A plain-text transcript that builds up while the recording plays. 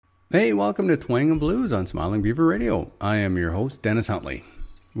Hey, welcome to Twang and Blues on Smiling Beaver Radio. I am your host, Dennis Huntley.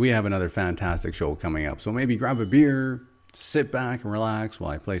 We have another fantastic show coming up, so maybe grab a beer, sit back and relax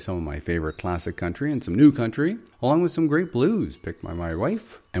while I play some of my favorite classic country and some new country, along with some great blues picked by my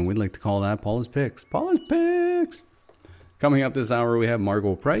wife, and we'd like to call that Paula's Picks. Paula's Picks! Coming up this hour, we have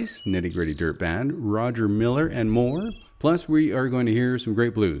Margot Price, Nitty Gritty Dirt Band, Roger Miller, and more. Plus, we are going to hear some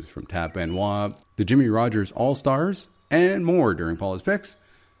great blues from Tap Benoit, the Jimmy Rogers All-Stars, and more during Paula's Picks.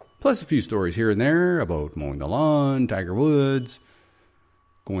 Plus a few stories here and there about mowing the lawn, Tiger Woods,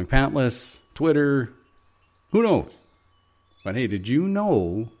 going pantless, Twitter, who knows? But hey, did you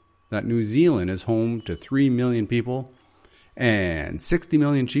know that New Zealand is home to 3 million people and 60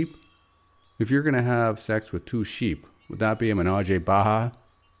 million sheep? If you're going to have sex with 2 sheep, would that be a menage a baha?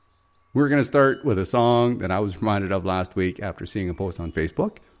 We're going to start with a song that I was reminded of last week after seeing a post on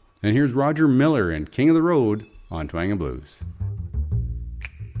Facebook. And here's Roger Miller and King of the Road on Twang and Blues.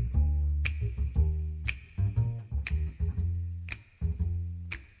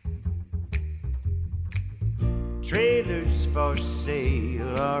 Trailers for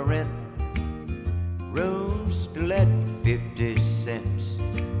sale or rent, rooms to let 50 cents.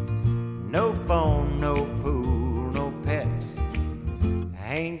 No phone, no pool, no pets.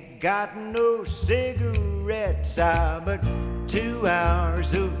 I ain't got no cigarettes, but 2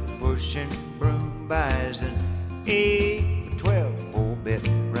 hours of pushing broom buys an 8 or 12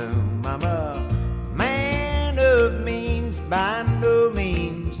 4-bedroom. I'm a man of means, by no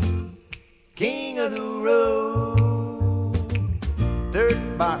means king of the road.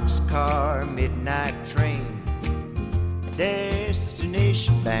 3rd boxcar, midnight train,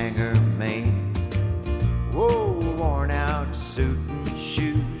 destination Bangor, Maine. Whoa, worn out suit and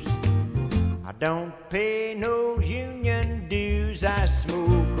shoes. I don't pay no union dues. I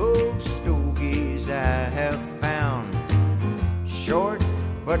smoke old stogies I have found, short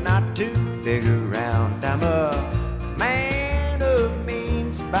but not too big around. I'm a man of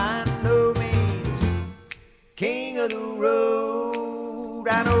means, by no means king of the road.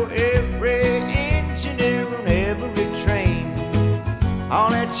 I know every engineer on every train,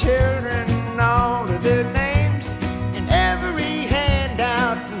 all their children, all of their names, and every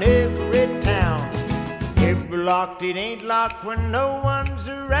handout in every town. If we're locked, it ain't locked when no one's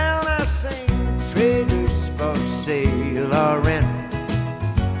around. I sing trailers for sale or rent,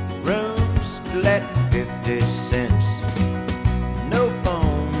 rooms to let 50 cents. No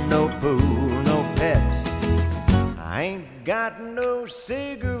phone, no pool, no pets. I ain't got no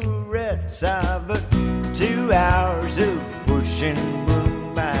cigarettes, but 2 hours of pushing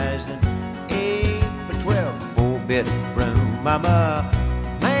broom buys an 8 or 12 4-bedroom. I'm a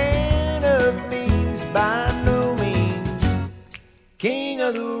man of means, by no means king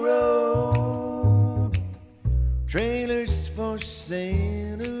of the road. Trailers for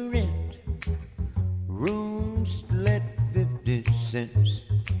sale or rent, rooms to let 50 cents.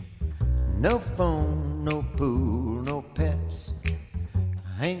 No phone, no pool, no pets.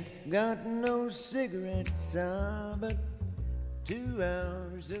 I ain't got no cigarettes, but 2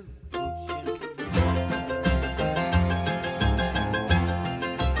 hours of pushing.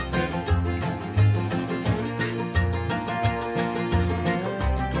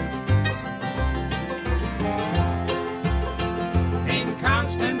 In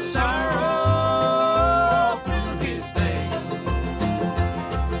constant sorrow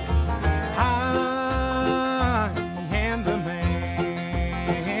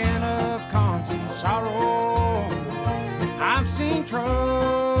trouble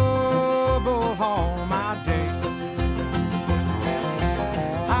all my day.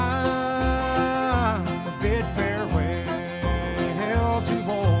 I bid farewell to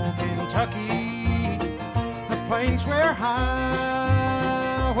old Kentucky, the place where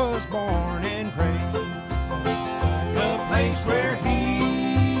I was born and raised, the place where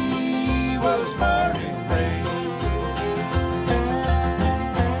he was born and raised.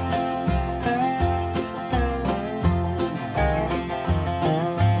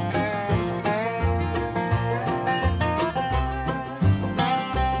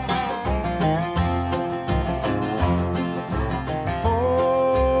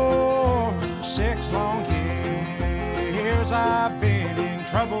 I've been in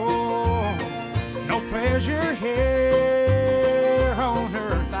trouble. No pleasure here on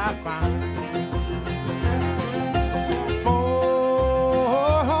earth I find.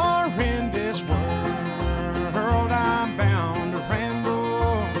 For in this world I'm bound to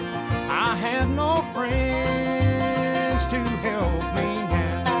ramble. I have no friends to help me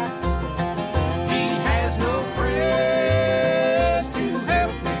now. He has no friends to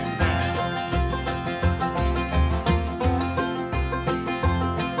help me now.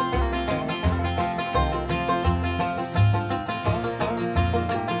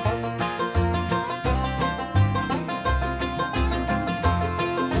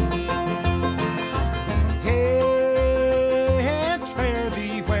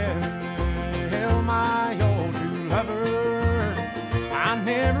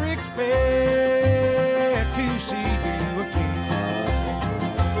 expect to see you again.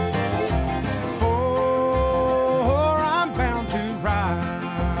 For I'm bound to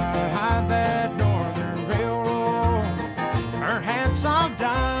ride that northern railroad. Perhaps I'll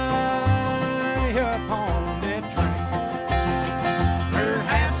die upon that train.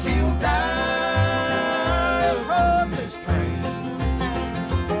 Perhaps you'll die upon this train.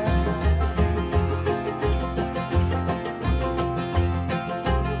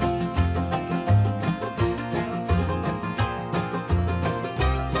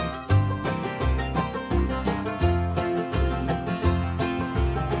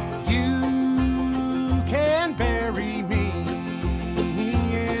 You can bury me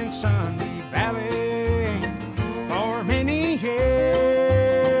in Sunny Valley for many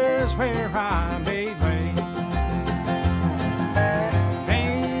years where I may lay.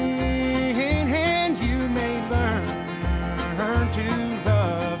 Then and you may learn to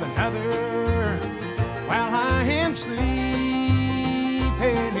love another while I am sleeping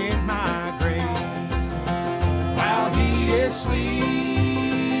in my grave. While he is sleeping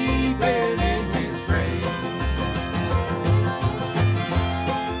in his grave.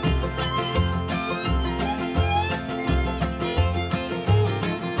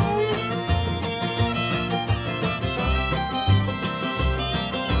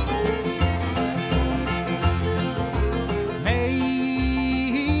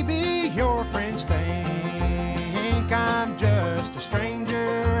 Maybe your friends think I'm just a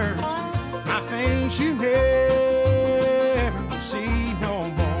stranger. My face you never will see no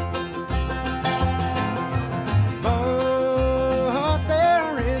more. But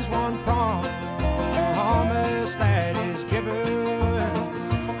there is one promise that is given.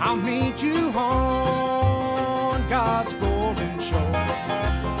 I'll meet you on God's golden shore.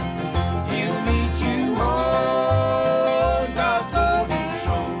 He'll meet you on God's golden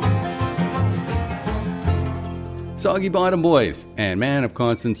shore. Soggy Bottom Boys and Man of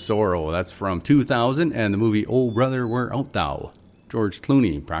Constant Sorrow. That's from 2000 and the movie Oh Brother, Where Art Thou? George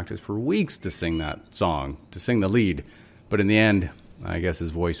Clooney practiced for weeks to sing that song, to sing the lead. But in the end, I guess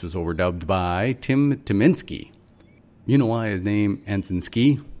his voice was overdubbed by Tim Tyminski. You know why his name ends in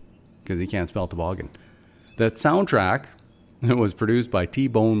ski? Because he can't spell toboggan. That soundtrack was produced by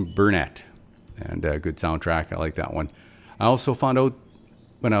T-Bone Burnett. And a good soundtrack. I like that one. I also found out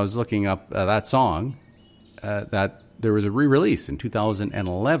when I was looking up that song that there was a re-release in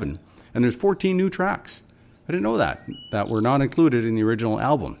 2011. And there's 14 new tracks. I didn't know that were not included in the original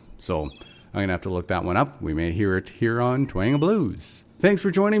album. So I'm going to have to look that one up. We may hear it here on Twang and Blues. Thanks for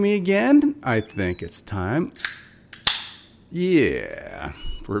joining me again. I think it's time. Yeah.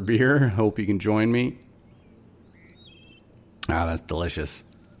 For a beer. Hope you can join me. Ah, that's delicious.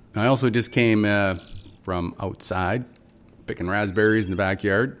 I also just came from outside, picking raspberries in the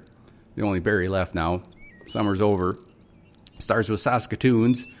backyard. The only berry left now. Summer's over. Starts with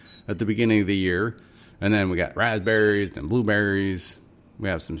Saskatoons at the beginning of the year. And then we got raspberries and blueberries. We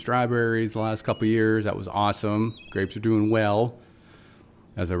have some strawberries the last couple of years. That was awesome. Grapes are doing well.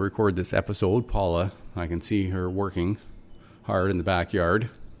 As I record this episode, Paula, I can see her working hard in the backyard.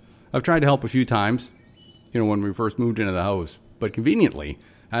 I've tried to help a few times, when we first moved into the house. But conveniently,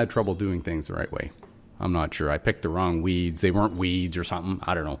 I had trouble doing things the right way. I'm not sure. I picked the wrong weeds. They weren't weeds or something.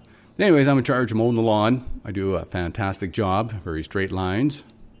 I don't know. Anyways, I'm in charge of mowing the lawn. I do a fantastic job. Very straight lines.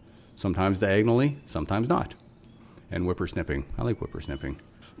 Sometimes diagonally, sometimes not. And whippersnipping. I like whippersnipping.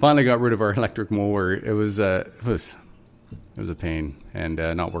 Finally got rid of our electric mower. It was a pain and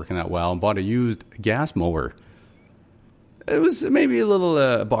not working that well. Bought a used gas mower. It was maybe a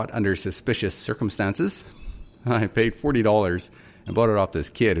little bought under suspicious circumstances. I paid $40 and bought it off this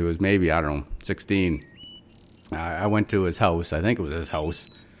kid who was maybe, 16. I went to his house. I think it was his house.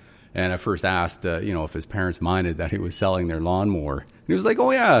 And I first asked, if his parents minded that he was selling their lawnmower. And he was like,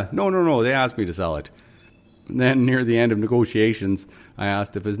 oh, yeah, no, they asked me to sell it. And then near the end of negotiations, I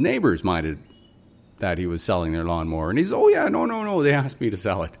asked if his neighbors minded that he was selling their lawnmower. And he's, oh, yeah, no, they asked me to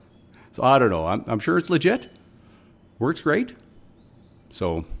sell it. So I don't know. I'm sure it's legit. Works great.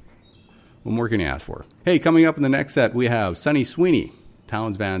 So what more can you ask for? Hey, coming up in the next set, we have Sonny Sweeney,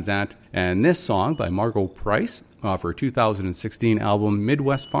 Townes Van Zandt, and this song by Margot Price off her 2016 album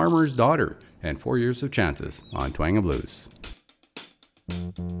Midwest Farmer's Daughter and 4 Years of Chances on Twang and Blues.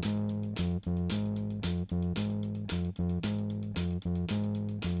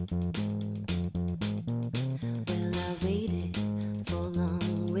 Well, I waited for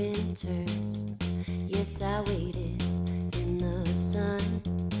long winters. Yes, I waited in the sun.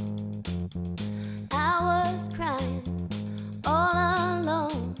 I was crying all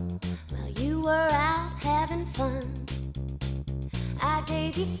alone while you were out having fun. I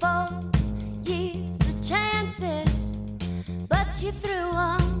gave you 4 but you threw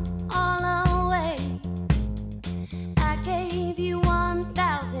them all away. I gave you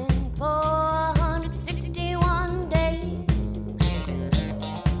 1,461 days.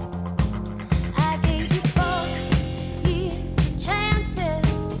 I gave you 4 years of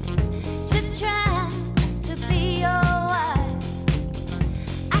chances to try to be your wife.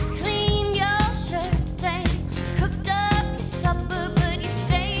 I cleaned your shirts and cooked up your supper, but you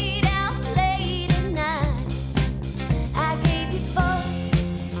stayed out late at night. I gave you 4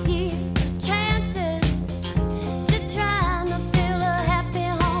 years of chances to try to build a happy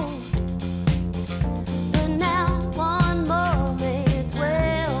home, but now one more may as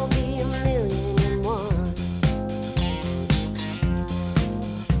well be 1,000,001.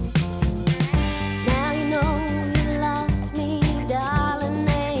 Now you know you lost me, darling,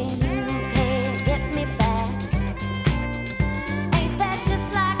 and you can't get me back. Ain't that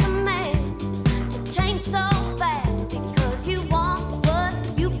just like a man to change so fast because you want what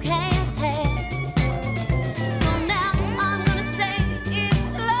you can't have? So now I'm gonna say it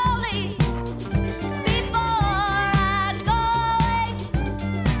slowly before I go away.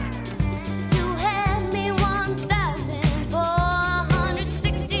 You had me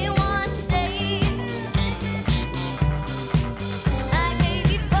 1,461 days. I gave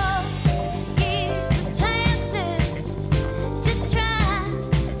you 4 years of chances to try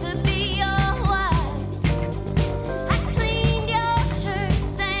to be your wife. I cleaned your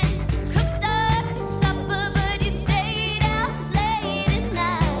shirts and cooked up your supper, but you stayed out late at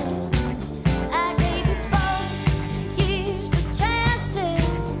night. I gave you 4 years of chances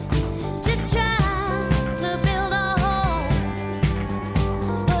to try to build a home,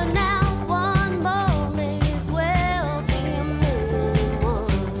 but now one more may as well be 1,000,001.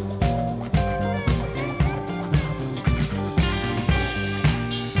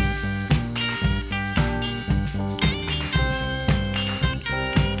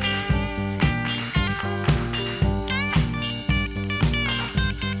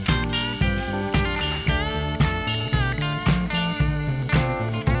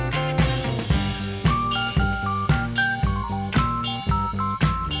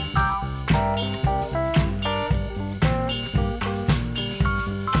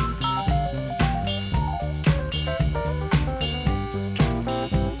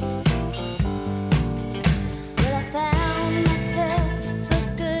 Well, I found myself a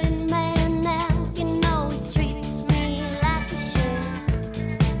good man now. You know he treats me like a should.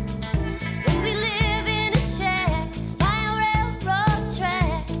 And we live in a shed by a railroad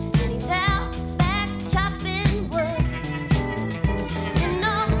track, and he's out back chopping wood. You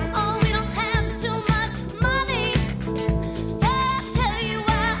know, we don't have too much money, but I'll tell you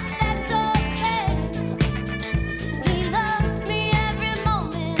why that's okay. He loves me every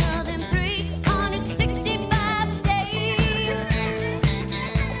moment of them 365 days.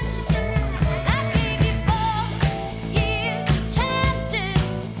 I gave you 4 years of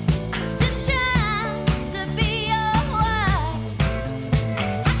chances to try to be your wife.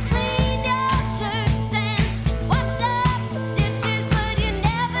 I cleaned your shirts and washed up the dishes, but you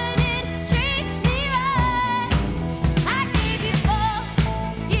never did treat me right. I gave you 4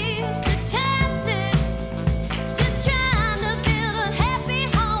 years of chances to try to build a happy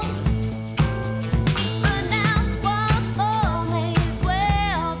home, but now one more may as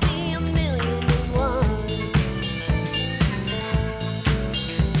well be 1,000,001.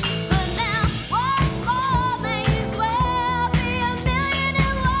 But now one more may as well be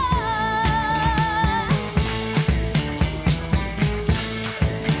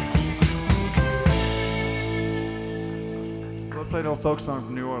 1,000,001. Well, I played an old folk song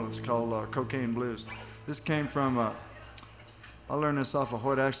from New Orleans called Cocaine Blues. This came from, I learned this off a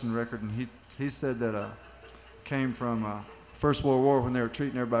Hoyt Axton record, and he said that came from First World War when they were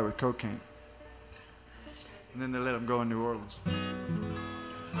treating everybody with cocaine. And then they let them go in New Orleans.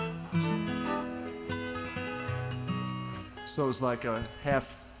 So it was like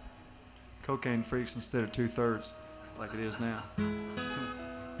half cocaine freaks instead of 2/3 like it is now.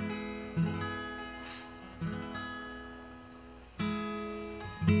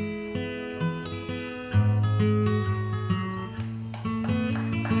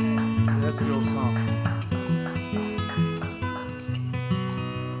 That's a good old song.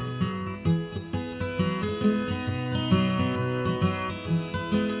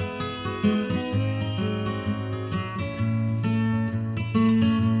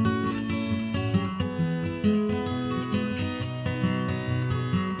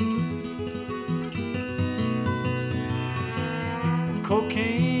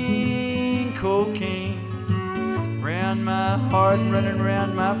 Cocaine, cocaine, round my heart, running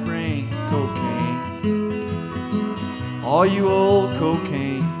round my brain. Cocaine, all you old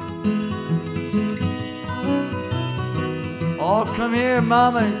cocaine. Oh, come here,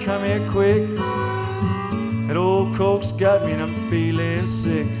 mama, and come here quick. That old coke's got me and I'm feeling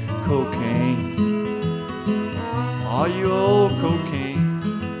sick. Cocaine, all you old cocaine.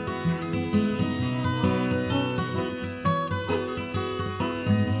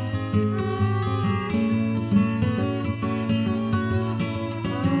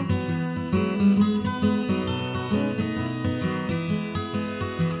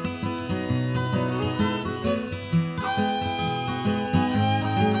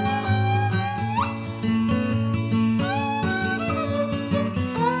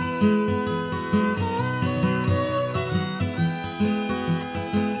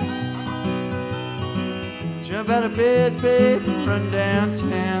 Jump out of bed, babe, and run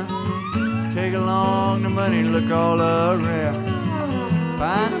downtown. Take along the money, look all around.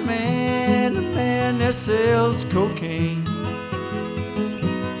 Find a man that sells cocaine.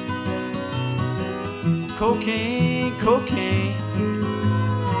 Cocaine, cocaine.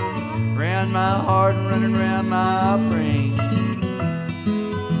 Round my heart and running round my brain.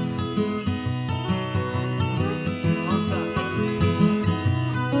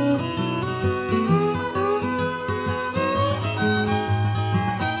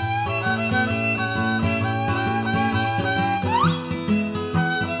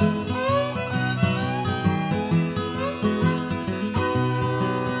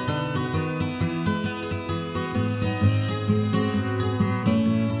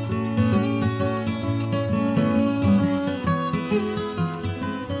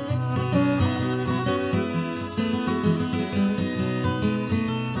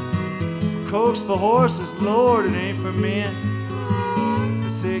 Coke's for horses, Lord, it ain't for men. They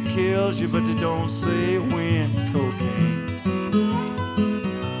say it kills you, but they don't say when. Cocaine,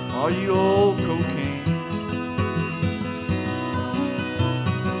 all you old cocaine.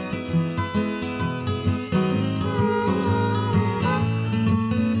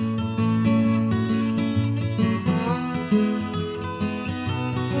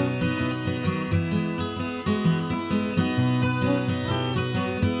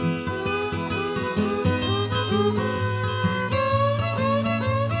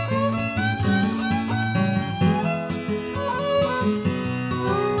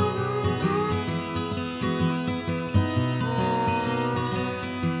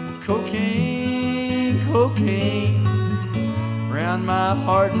 Cocaine, cocaine, round my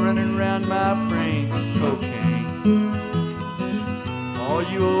heart and running round my brain. Cocaine, all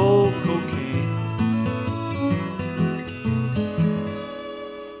you old cocaine.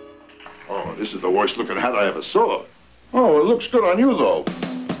 Oh, this is the worst looking hat I ever saw. Oh, it looks good on you, though.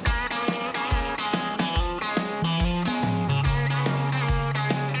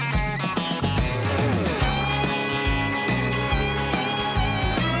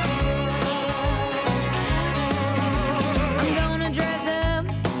 I'm gonna dress up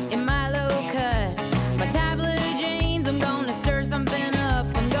in my low cut, my tight blue jeans. I'm gonna stir something up.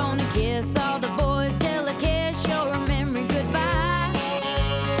 I'm gonna kiss all the boys till I kiss your memory goodbye.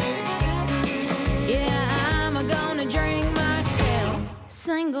 Yeah, I'm gonna drink myself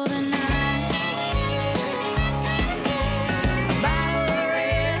single tonight. A bottle of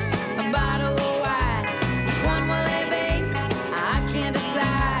red, a bottle of white. Which one will it be? I can't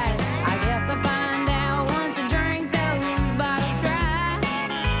decide. I guess I'll find out once I drink those bottles dry.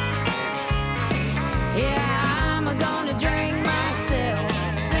 Yeah, I'm gonna drink myself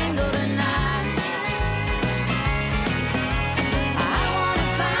single tonight. I wanna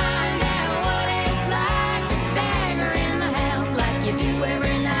find out what it's like to stagger in the house like you do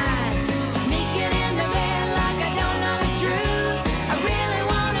every night.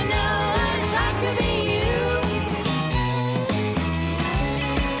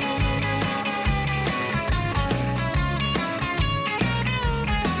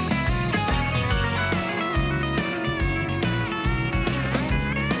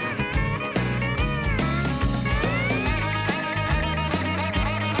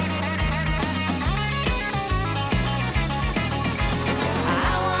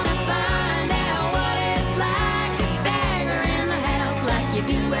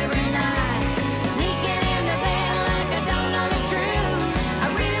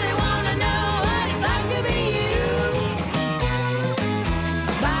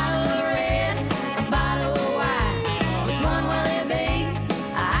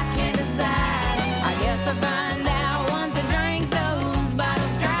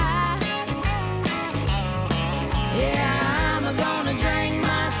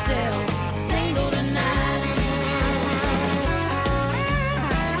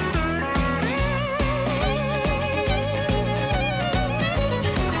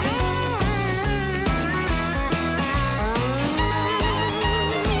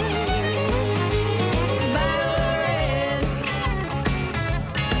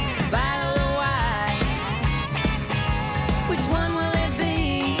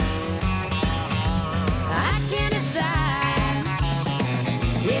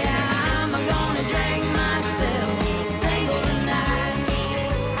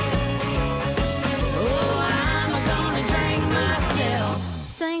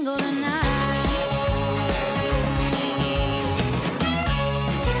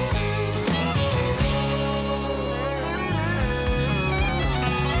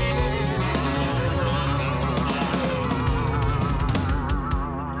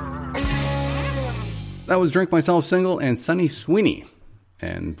 That was Drink Myself Single and Sonny Sweeney.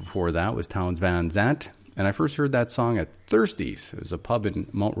 And before that was Townes Van Zandt. And I first heard that song at Thirsties. It was a pub in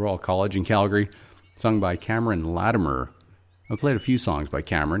Mount Royal College in Calgary, sung by Cameron Latimer. I played a few songs by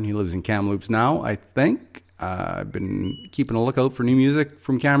Cameron. He lives in Kamloops now, I think. I've been keeping a lookout for new music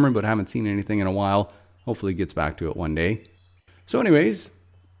from Cameron, but haven't seen anything in a while. Hopefully he gets back to it one day. So anyways,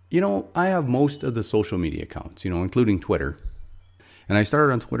 I have most of the social media accounts, including Twitter. And I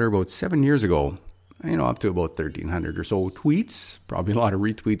started on Twitter about 7 years ago, up to about 1,300 or so tweets. Probably a lot of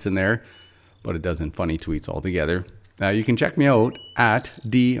retweets in there, but a dozen funny tweets altogether. You can check me out at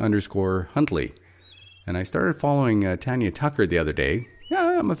 @D_Huntley. And I started following Tanya Tucker the other day.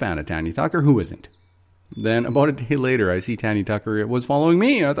 Yeah, I'm a fan of Tanya Tucker. Who isn't? Then about a day later, I see Tanya Tucker was following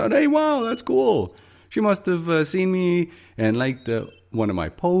me. I thought, hey, wow, that's cool. She must have seen me and liked one of my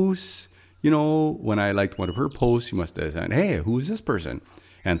posts. When I liked one of her posts, she must have said, hey, who is this person?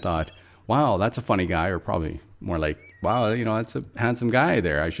 And thought, wow, that's a funny guy. Or probably more like, wow, that's a handsome guy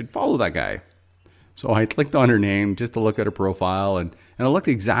there. I should follow that guy. So I clicked on her name just to look at her profile. And it looked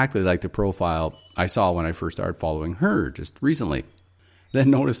exactly like the profile I saw when I first started following her just recently. Then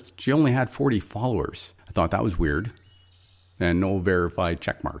noticed she only had 40 followers. I thought that was weird. And no verified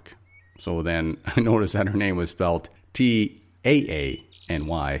checkmark. So then I noticed that her name was spelled TaanyA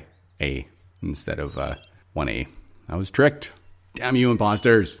instead of 1A. I was tricked. Damn you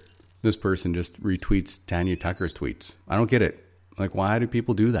imposters. This person just retweets Tanya Tucker's tweets. I don't get it. Like, why do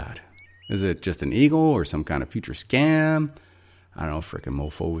people do that? Is it just an ego or some kind of future scam? I don't know, frickin'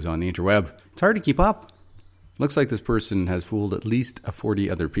 mofos on the interweb. It's hard to keep up. Looks like this person has fooled at least 40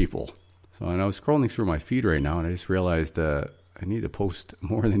 other people. So and I was scrolling through my feed right now and I just realized I need to post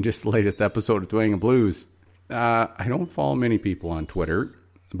more than just the latest episode of Twang and Blues. I don't follow many people on Twitter.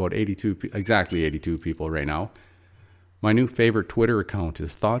 About exactly 82 people right now. My new favorite Twitter account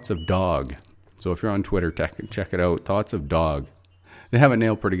is Thoughts of Dog. So if you're on Twitter, check it out. Thoughts of Dog. They have it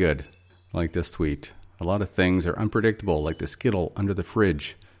nailed pretty good. Like this tweet. A lot of things are unpredictable, like the Skittle under the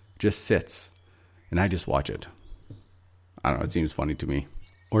fridge. Just sits. And I just watch it. I don't know, it seems funny to me.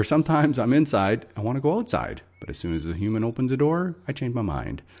 Or sometimes I'm inside, I want to go outside. But as soon as a human opens a door, I change my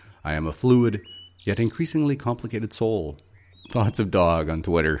mind. I am a fluid, yet increasingly complicated soul. Thoughts of Dog on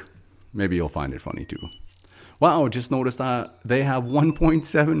Twitter. Maybe you'll find it funny too. Wow, just noticed that they have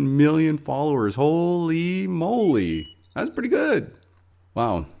 1.7 million followers. Holy moly. That's pretty good.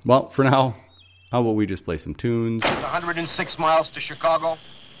 Wow. Well, for now, how about we just play some tunes? It's 106 miles to Chicago.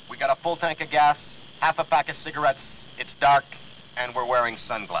 We got a full tank of gas, half a pack of cigarettes. It's dark, and we're wearing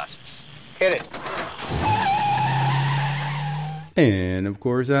sunglasses. Hit it. And of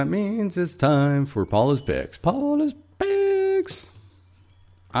course that means it's time for Paula's Picks. Paula's Picks.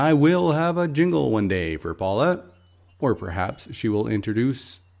 I will have a jingle one day for Paula, or perhaps she will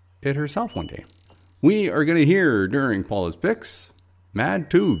introduce it herself one day. We are going to hear during Paula's Picks, Mad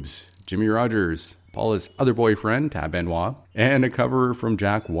Tubes, Jimmy Rogers, Paula's other boyfriend, Tab Benoit, and a cover from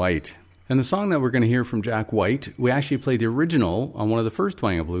Jack White. And the song that we're going to hear from Jack White, we actually played the original on one of the first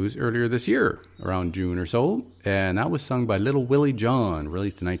Twang and Blues earlier this year, around June or so, and that was sung by Little Willie John,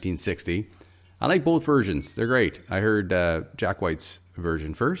 released in 1960. I like both versions. They're great. I heard Jack White's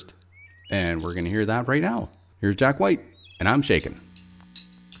version first, and we're going to hear that right now. Here's Jack White, and I'm Shaking.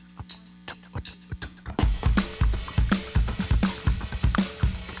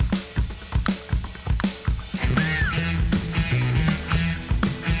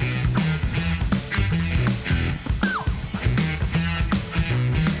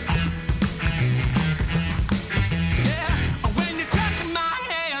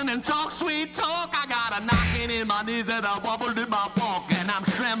 That I wobbled in my walk and I'm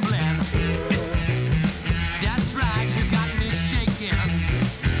trembling. That's right, you got me shaking.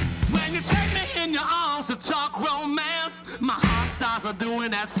 When you take me in your arms to talk romance, my heart starts a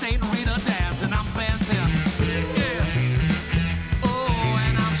doing that St. Rita dance and I'm dancing. Yeah. Oh,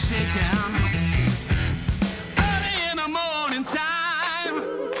 and I'm shaking. Early in the morning time,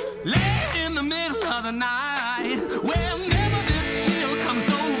 late in the middle of the night, whenever this chill comes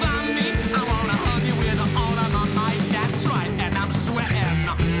over me, I wanna hug you with all of my might. That's right, and I'm sweating.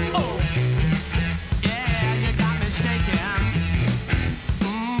 Oh, yeah, you got me shaking.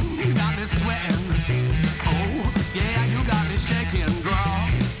 You got me sweating. Oh, yeah, you got me shaking, girl.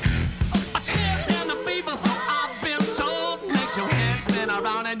 A chill and the fever, so I've been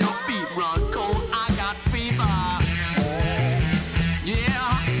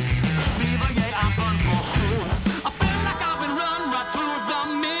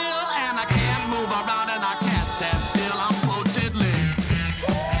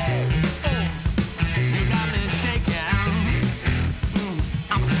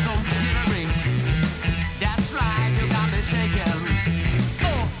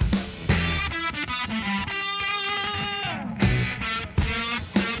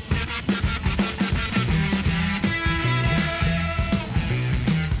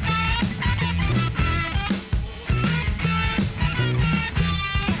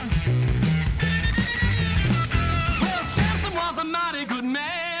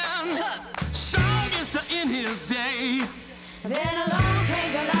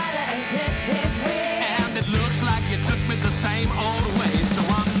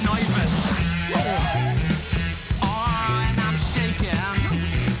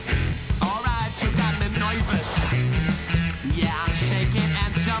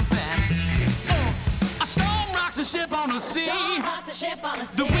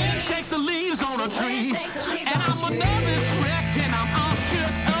The wind shakes the leaves on a tree. And I'm a nervous wreck and I'm all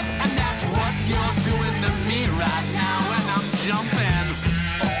shook up. And that's what you're doing to me right now when I'm jumping.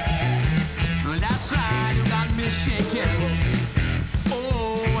 That's right, you got me shaking.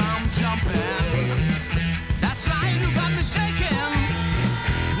 Oh, I'm jumping. That's right, you got me shaking.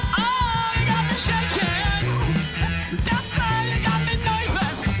 Oh, you got me shaking. That's right, you got me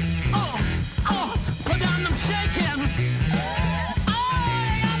nervous. Oh, put down them shaking. Oh,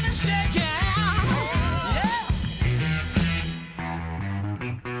 you got me shaking. Yeah.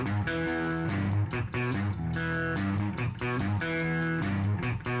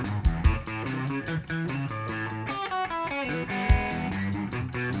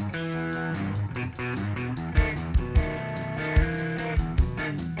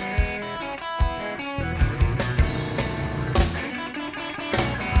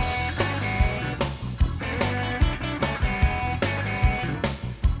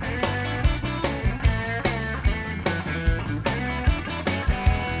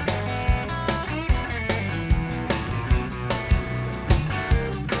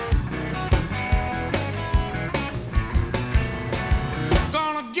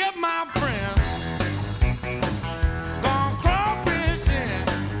 Gonna get my friends. Gonna crawfishing.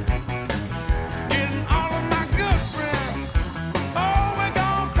 Getting all of my good friends. Oh, we're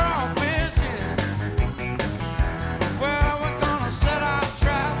gonna crawfishing. Well, we're gonna set our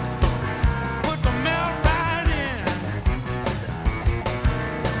trap. Put the melt right in.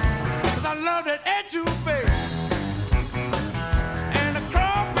 'Cause I love that etouffee. And the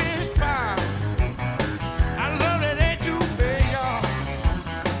crawfish pie. I love that etouffee, y'all.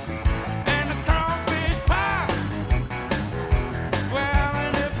 And the crawfish pie. Well,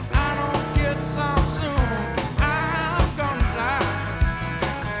 and if I don't get some soon, I'm gonna die.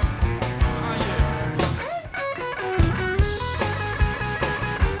 Oh, yeah.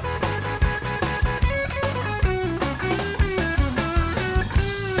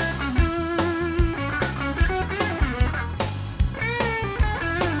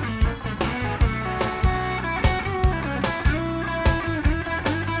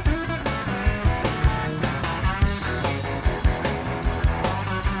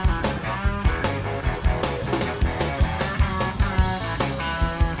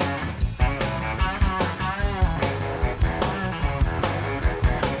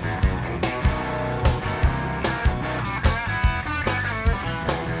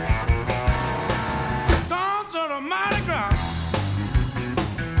 Gone to the Mardi Gras.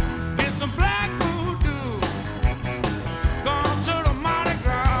 Get some black voodoo. Gone to the Mardi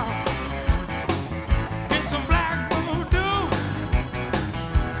Gras. Get some black voodoo.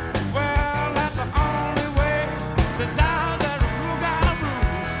 Well, that's the only way to die that rougarou.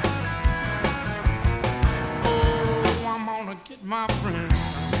 Oh, I'm gonna get my friends.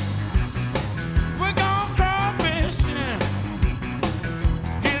 We're gonna crawfishing.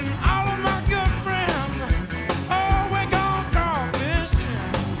 Getting all of my good friends. Oh, we're gonna crawfishing.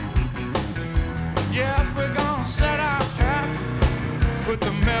 Yes, we're gonna set our traps. Put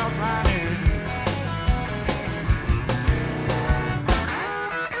the melt right in.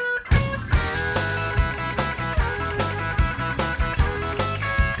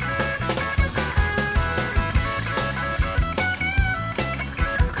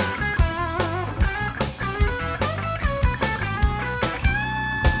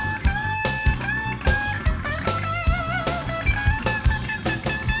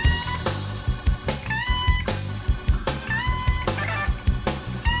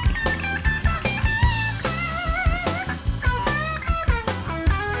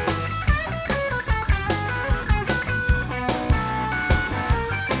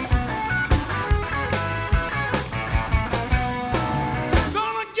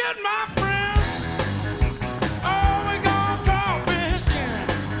 Gonna get my friends. Oh, we're gonna crawfishing.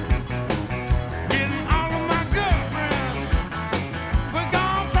 Getting all of my good friends. We're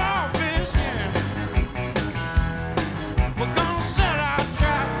gonna crawfishing. We're gonna set our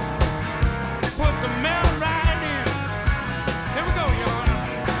trap. Put the melt right in. Here we go, y'all.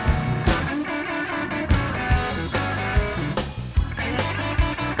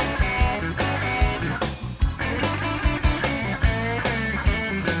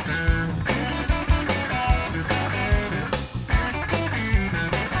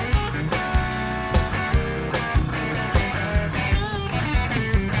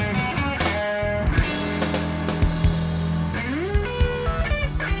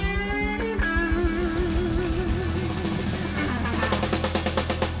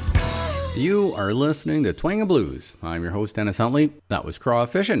 You are listening to Twang and Blues. I'm your host, Dennis Huntley. That was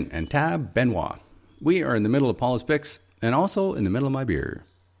Crawfishing and Tab Benoit. We are in the middle of Paul's Picks and also in the middle of my beer.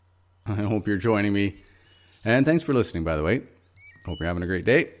 I hope you're joining me. And thanks for listening, by the way. Hope you're having a great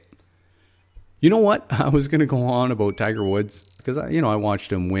day. You know what? I was going to go on about Tiger Woods because, I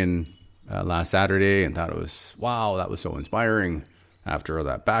watched him win last Saturday and thought it was, wow, that was so inspiring after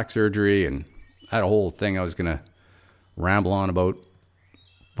that back surgery. And I had a whole thing I was going to ramble on about.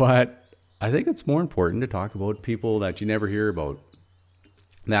 But I think it's more important to talk about people that you never hear about,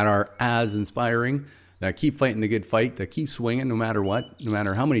 that are as inspiring, that keep fighting the good fight, that keep swinging no matter what, no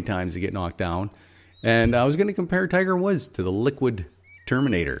matter how many times they get knocked down. And I was going to compare Tiger Woods to the Liquid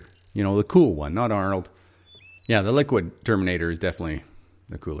Terminator. The cool one, not Arnold. Yeah, the Liquid Terminator is definitely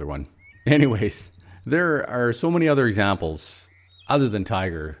the cooler one. Anyways, there are so many other examples other than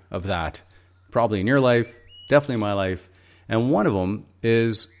Tiger of that. Probably in your life, definitely in my life. And one of them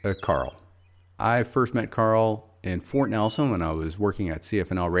is Carl. I first met Carl in Fort Nelson when I was working at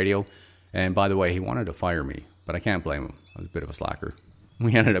CFNL Radio. And by the way, he wanted to fire me, but I can't blame him. I was a bit of a slacker.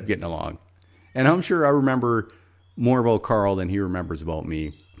 We ended up getting along. And I'm sure I remember more about Carl than he remembers about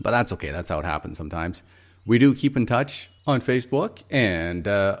me. But that's okay. That's how it happens sometimes. We do keep in touch on Facebook. And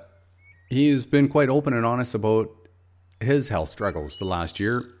he's been quite open and honest about his health struggles the last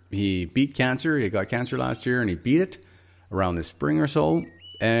year. He beat cancer. He got cancer last year and he beat it around the spring or so.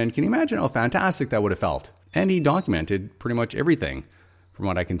 And can you imagine how fantastic that would have felt? And he documented pretty much everything from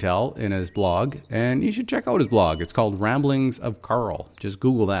what I can tell in his blog. And you should check out his blog. It's called Ramblings of Carl. Just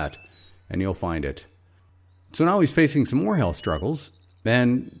Google that and you'll find it. So now he's facing some more health struggles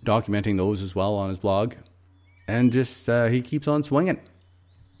and documenting those as well on his blog. And just he keeps on swinging.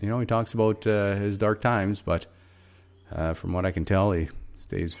 He talks about his dark times, but from what I can tell, he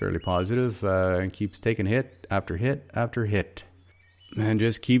stays fairly positive and keeps taking hit after hit after hit. And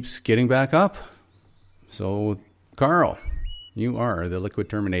just keeps getting back up. So, Carl, you are the Liquid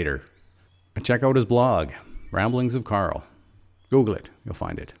Terminator. Check out his blog, Ramblings of Carl. Google it. You'll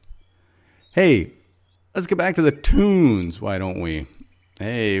find it. Hey, let's get back to the tunes, why don't we?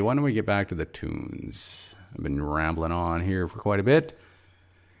 Hey, why don't we get back to the tunes? I've been rambling on here for quite a bit.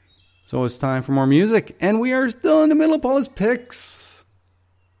 So it's time for more music, and we are still in the middle of Paul's picks.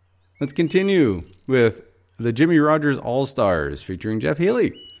 Let's continue with the Jimmy Rogers All-Stars featuring Jeff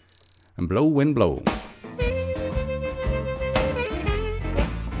Healey and Blow Wind Blow.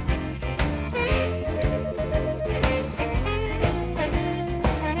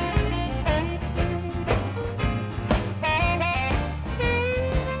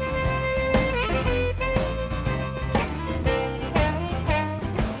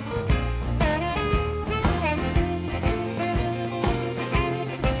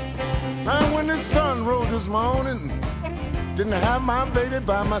 Didn't have my baby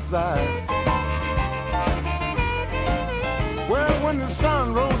by my side. Well, when the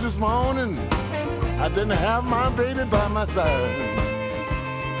sun rose this morning, I didn't have my baby by my side.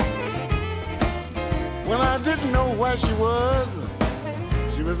 Well, I didn't know where she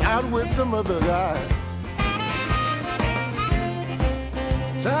was out with some other guy.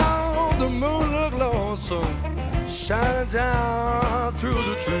 Down the moon looked lonesome, shining down through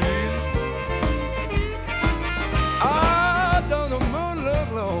the trees. Down the moon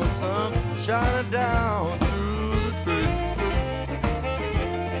look lonesome, shining down through the trees.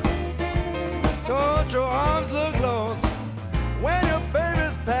 Don't your arms look lonesome when your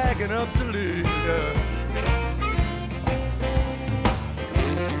baby's packing up to leave?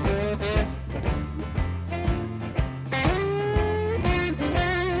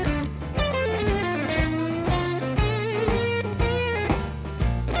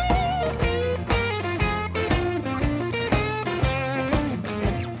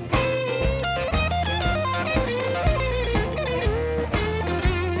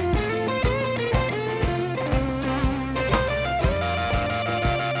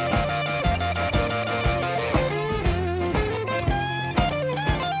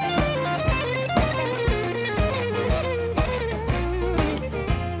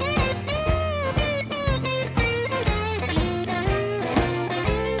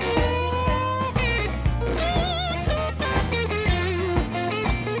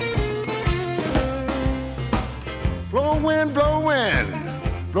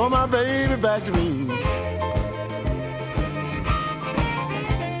 Blow my baby back to me.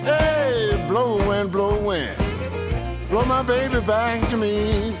 Hey, blow wind, blow my baby back to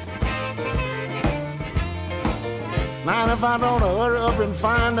me. Now if I don't hurry up and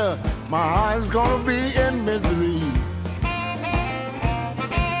find her, my heart's gonna be in misery.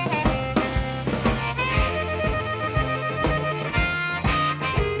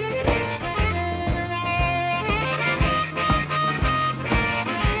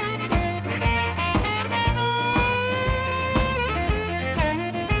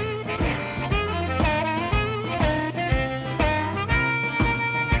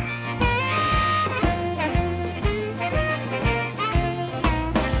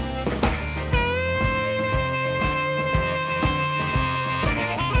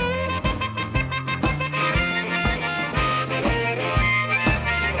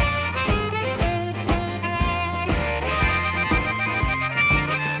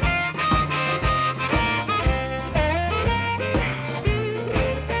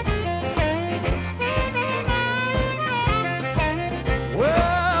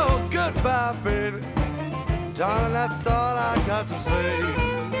 that's all I got to say.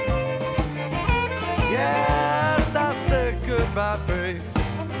 Yes, I said goodbye, babe.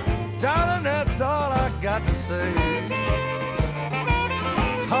 Darling, that's all I got to say.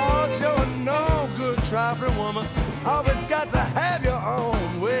 'Cause you're no good trifling woman. Always got to have your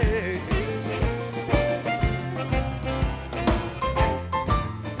own way.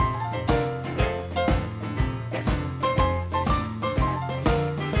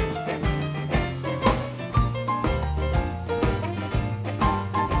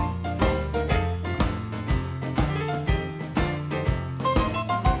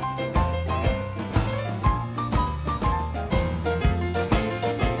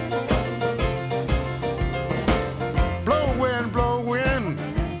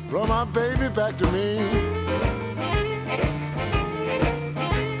 Baby back to me.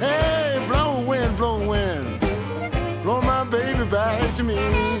 Hey, blow wind, blow my baby back to me.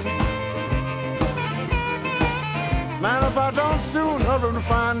 Man, if I don't soon hurry to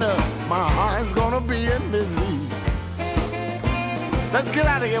find her, my heart's gonna be in misery. Let's get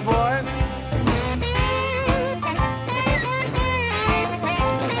out of here, boys.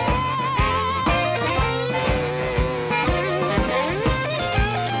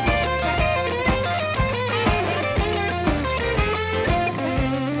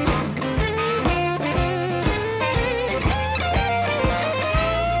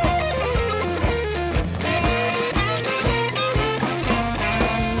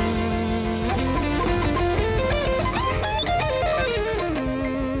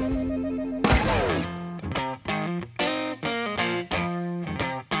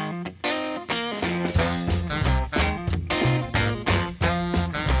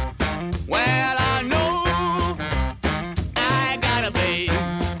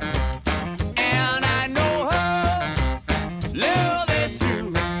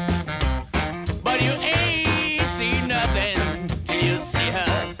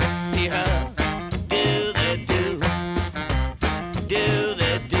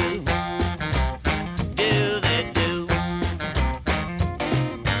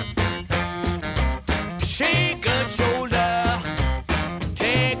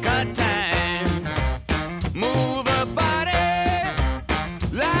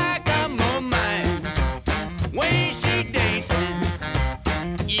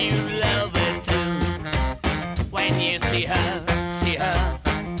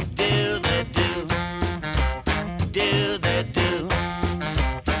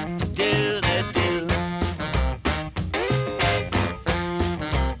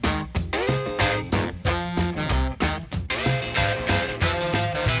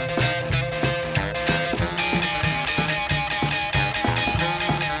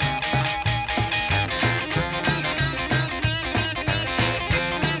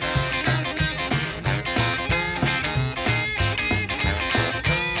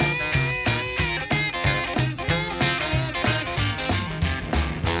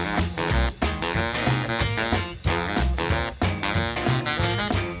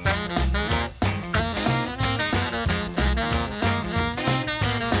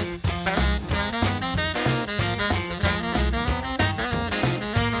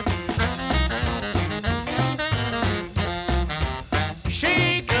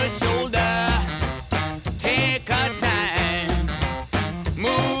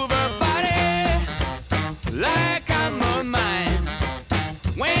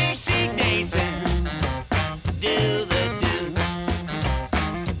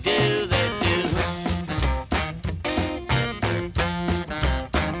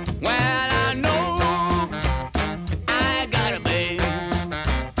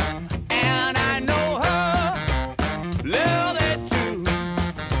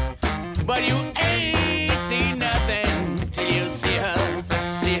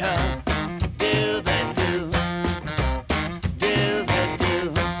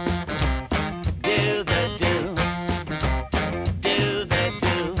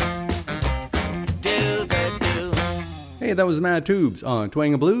 Hey, that was Mad Tubes on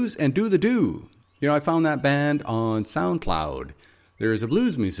Twang and Blues and Do the Do. You know, I found that band on SoundCloud. There's a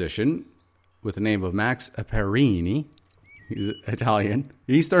blues musician with the name of Max Apparini. He's Italian.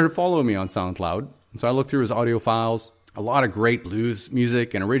 He started following me on SoundCloud. So I looked through his audio files. A lot of great blues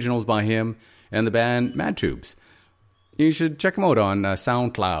music and originals by him and the band Mad Tubes. You should check him out on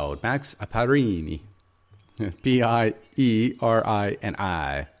SoundCloud. Max Apparini. P-I-E-R-I-N-I.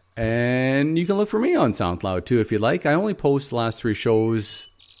 And you can look for me on SoundCloud too if you'd like. I only post the last 3 shows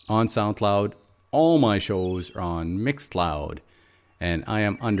on SoundCloud. All my shows are on Mixcloud. And I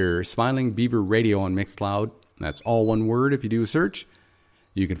am under Smiling Beaver Radio on Mixcloud. That's all one word if you do a search.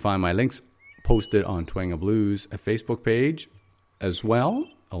 You can find my links posted on Twang Blues, a Facebook page as well,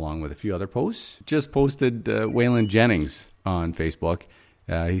 along with a few other posts. Just posted Waylon Jennings on Facebook.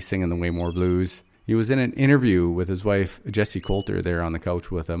 He's singing the Way More Blues. He was in an interview with his wife, Jessie Coulter, there on the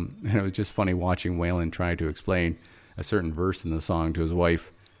couch with him. And it was just funny watching Waylon try to explain a certain verse in the song to his wife.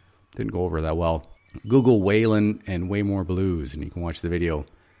 Didn't go over that well. Google Waylon and Way More Blues, and you can watch the video.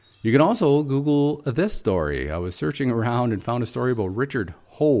 You can also Google this story. I was searching around and found a story about Richard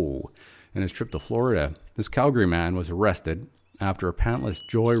Ho and his trip to Florida. This Calgary man was arrested after a pantless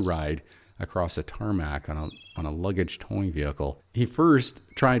joyride across a tarmac on a luggage towing vehicle. He first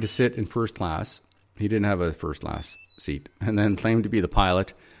tried to sit in first class. He didn't have a first class seat, and then claimed to be the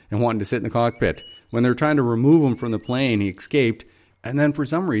pilot and wanted to sit in the cockpit. When they were trying to remove him from the plane, he escaped, and then for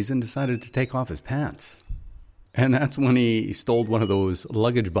some reason decided to take off his pants. And that's when he stole one of those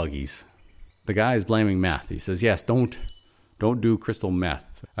luggage buggies. The guy is blaming meth. He says, yes, don't do crystal meth.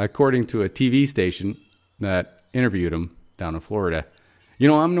 According to a TV station that interviewed him down in Florida. You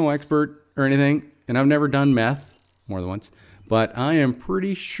know, I'm no expert or anything, and I've never done meth more than once, but I am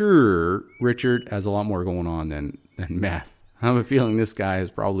pretty sure Richard has a lot more going on than meth. I have a feeling this guy has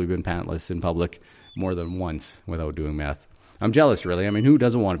probably been pantless in public more than once without doing meth. I'm jealous, really. I mean, who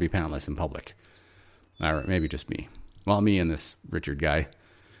doesn't want to be pantless in public? All right, maybe just me. Well, me and this Richard guy.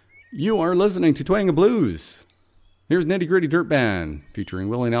 You are listening to Twang Blues. Here's Nitty Gritty Dirt Band featuring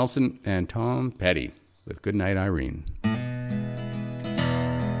Willie Nelson and Tom Petty with Goodnight Irene.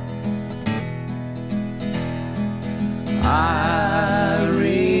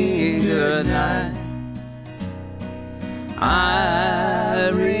 Irene, good night.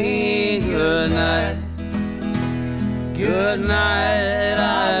 Irene, good night. Good night,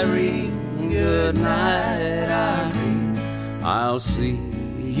 Irene. Good night, Irene. I'll see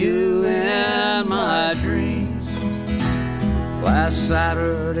you in my dreams. Last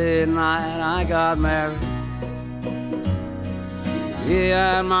Saturday night I got married.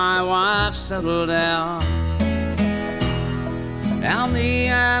 Yeah, and my wife settled down. Now me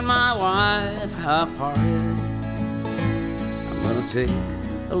and my wife have parted. I'm gonna take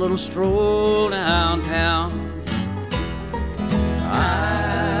a little stroll downtown.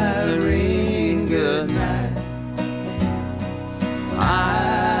 Irene, good night.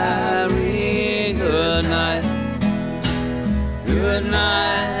 Irene, good night. Good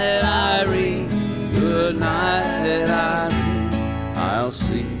night, Irene. Good night, Irene. I'll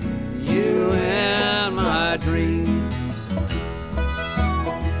see you in my dreams.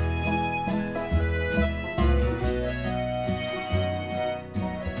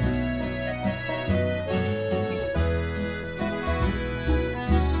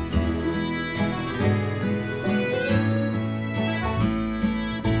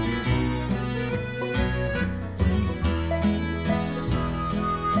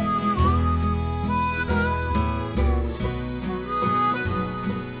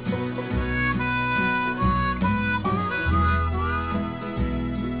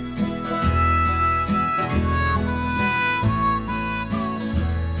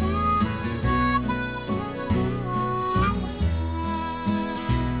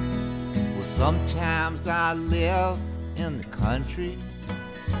 Sometimes I live in the country.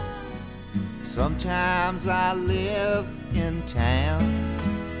 Sometimes I live in town.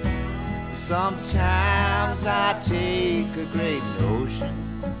 Sometimes I take a great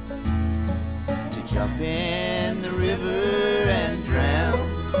notion to jump in the river and drown.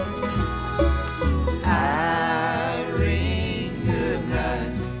 Irene, good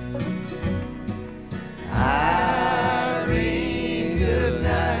night. Irene, good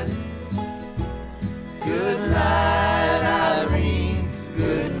night. Good night, Irene.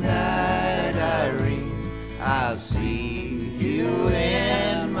 Good night, Irene. I'll see you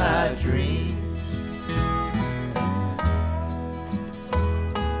in my dreams.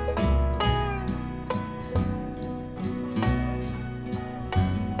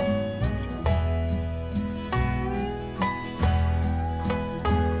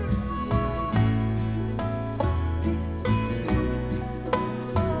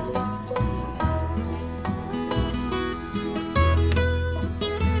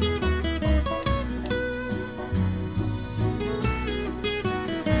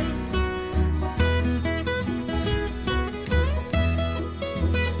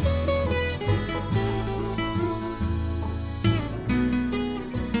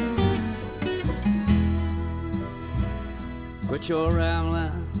 Quit your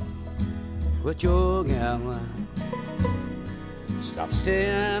rambling, quit your gambling. Stop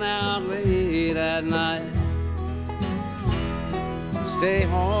staying out late at night. Stay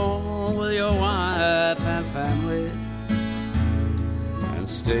home with your wife and family, and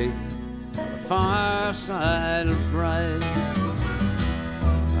stay far side of bright.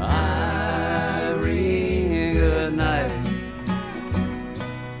 Irene, good night.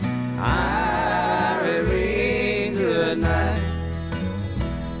 Irene, good night.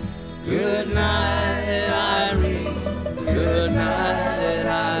 Good night, Irene. Good night,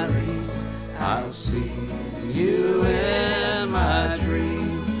 Irene. I'll see you in my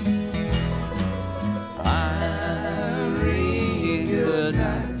dream. Irene, good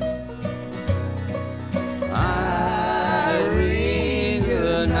night. Irene,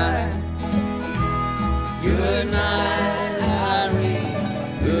 good night. Good night, Irene.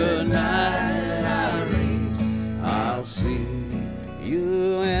 Good night, Irene. I'll see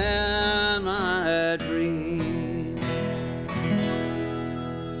you in my dream.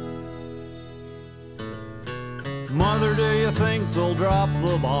 Mother, do you think they'll drop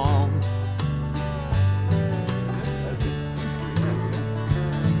the bomb?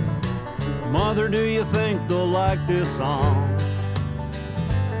 Mother, do you think they'll like this song?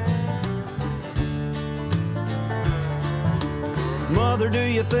 Mother, do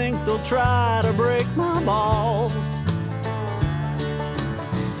you think they'll try to break my balls?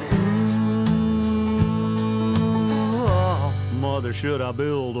 Ooh, oh, mother, should I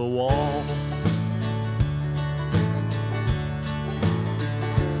build a wall?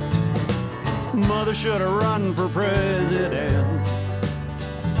 Mother, should I run for president?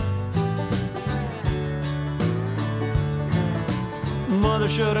 Mother,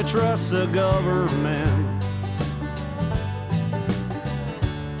 should I trust the government?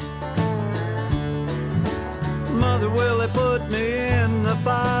 Mother, will they put me in the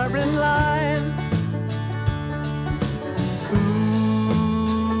firing line? Ooh,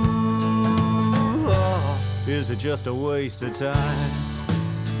 oh, is it just a waste of time?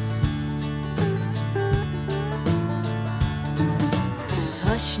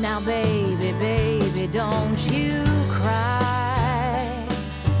 Hush now, baby, baby, don't you cry.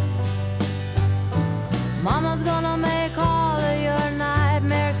 Mama's gonna make all of your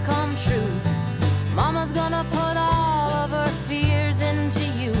nightmares come true. Mama's gonna put all of her fears into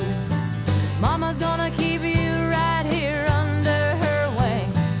you. Mama's gonna keep you right here under her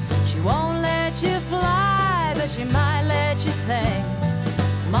wing. She won't let you fly, but she might let you sing.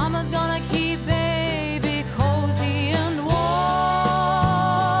 Mama's gonna keep baby cozy and warm.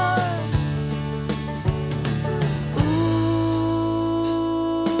 Ooh,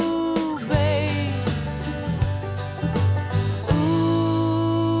 babe.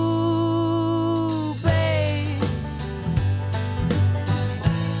 Ooh, babe.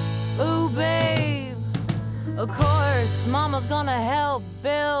 Ooh, babe. Of course, Mama's gonna help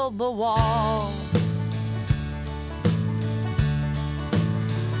build the wall.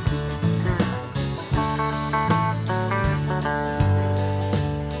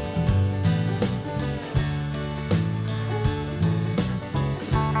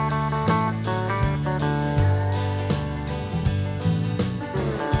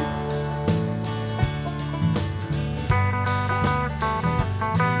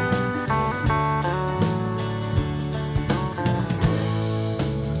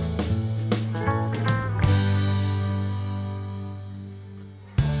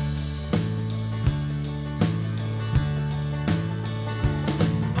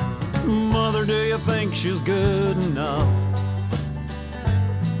 Mother, do you think she's good enough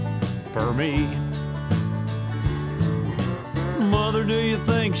for me? Mother, do you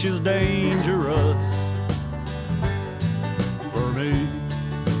think she's dangerous for me?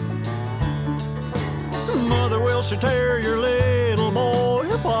 Mother, will she tear your little boy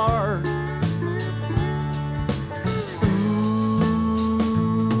apart?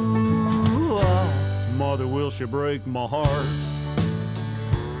 Ooh, oh, Mother, will she break my heart?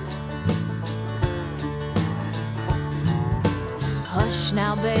 Hush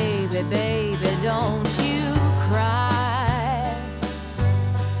now, baby, baby, don't you cry.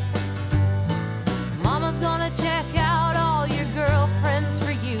 Mama's gonna check out all your girlfriends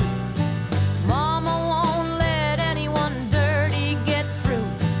for you. Mama won't let anyone dirty get through.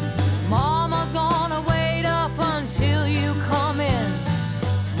 Mama's gonna wait up until you come in.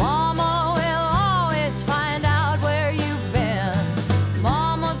 Mama will always find out where you've been.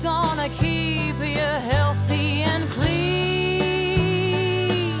 Mama's gonna keep you healthy and clean.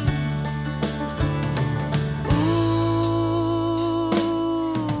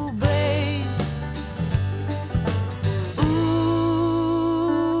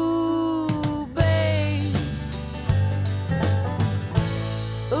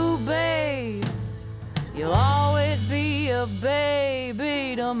 A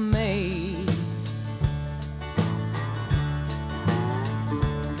baby to me.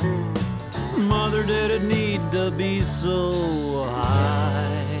 Or did it need to be so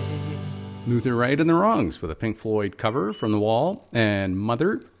high? Luther Right and the Wrongs with a Pink Floyd cover from The Wall, and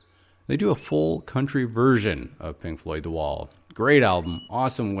Mother, they do a full country version of Pink Floyd The Wall. Great album,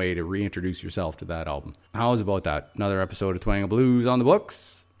 awesome way to reintroduce yourself to that album. How's about that? Another episode of Twang and Blues on the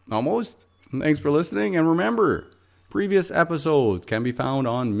books? Almost. Thanks for listening, and remember, previous episodes can be found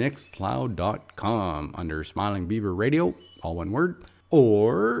on mixcloud.com under Smiling Beaver Radio, all one word,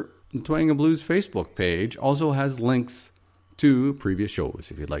 or the Twang and Blues Facebook page also has links to previous shows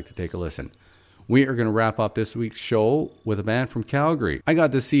if you'd like to take a listen. We are going to wrap up this week's show with a band from Calgary. I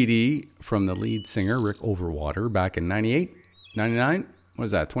got the CD from the lead singer, Rick Overwater, back in 98, 99. What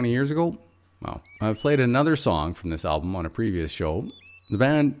is that, 20 years ago? Wow. I've played another song from this album on a previous show. The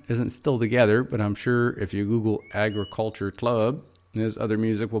band isn't still together, but I'm sure if you Google Agriculture Club, his other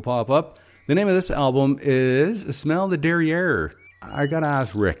music will pop up. The name of this album is Smell the Derriere. I gotta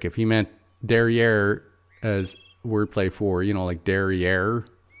ask Rick if he meant derriere as wordplay for, like derriere,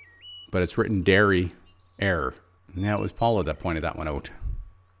 but it's written dairy air. And that was Paula that pointed that one out.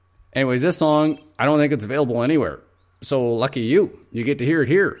 Anyways, this song, I don't think it's available anywhere. So lucky you get to hear it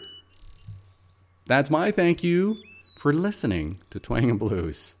here. That's my thank you for listening to Twang and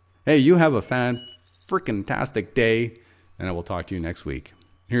Blues. Hey, you have a fan-frickin-tastic day, and I will talk to you next week.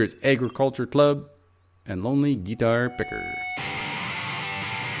 Here's Agriculture Club and Lonely Guitar Picker.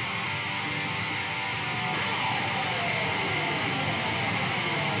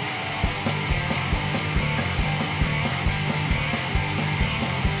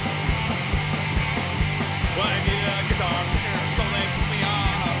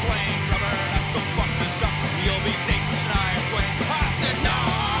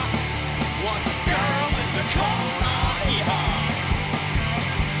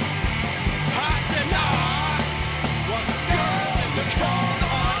 Girl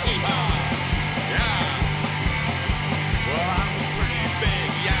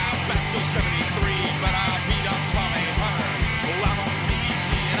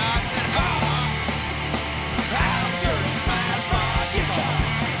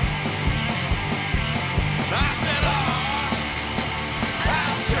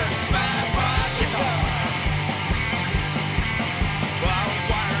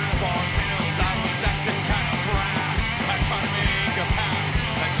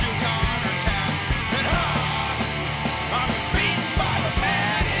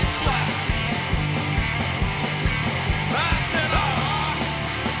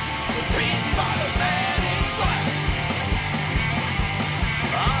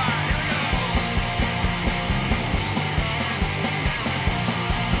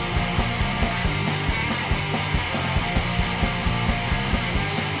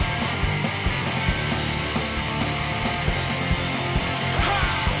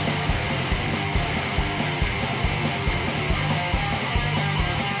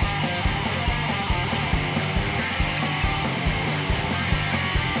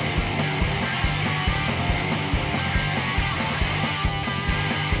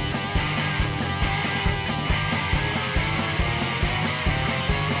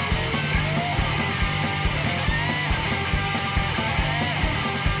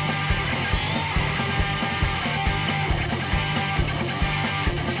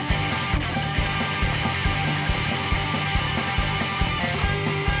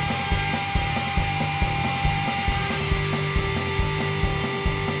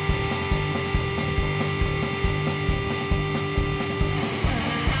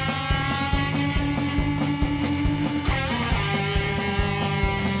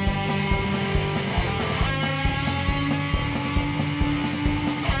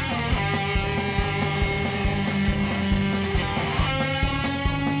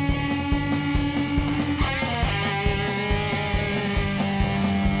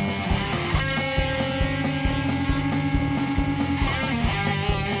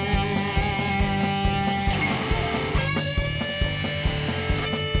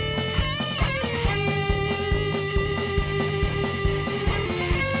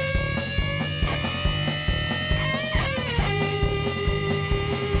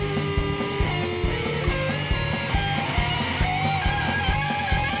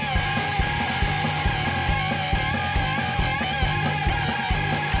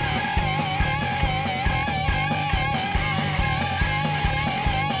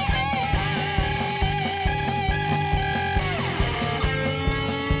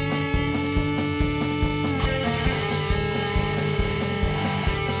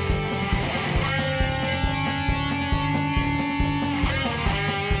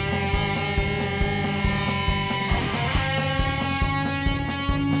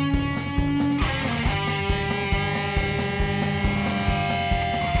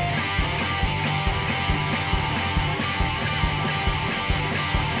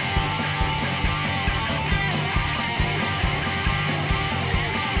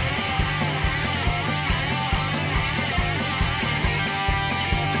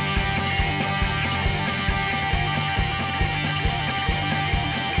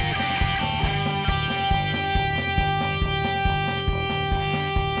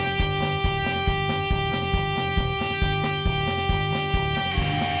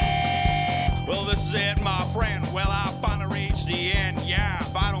is it, my friend? Well, I finally reached the end, yeah.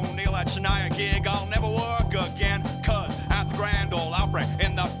 If I don't nail that Shania gig, I'll never work again. Cause at the Grand Ole Opry,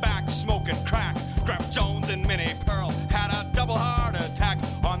 in the back smoking crack, Graf Jones and Minnie Pearl had a double heart attack.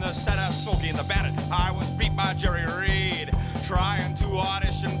 On the set of Smokey and the Bandit, I was beat by Jerry Reed, trying to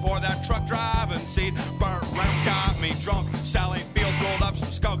audition for that truck driving seat. Burt Reynolds got me drunk, Sally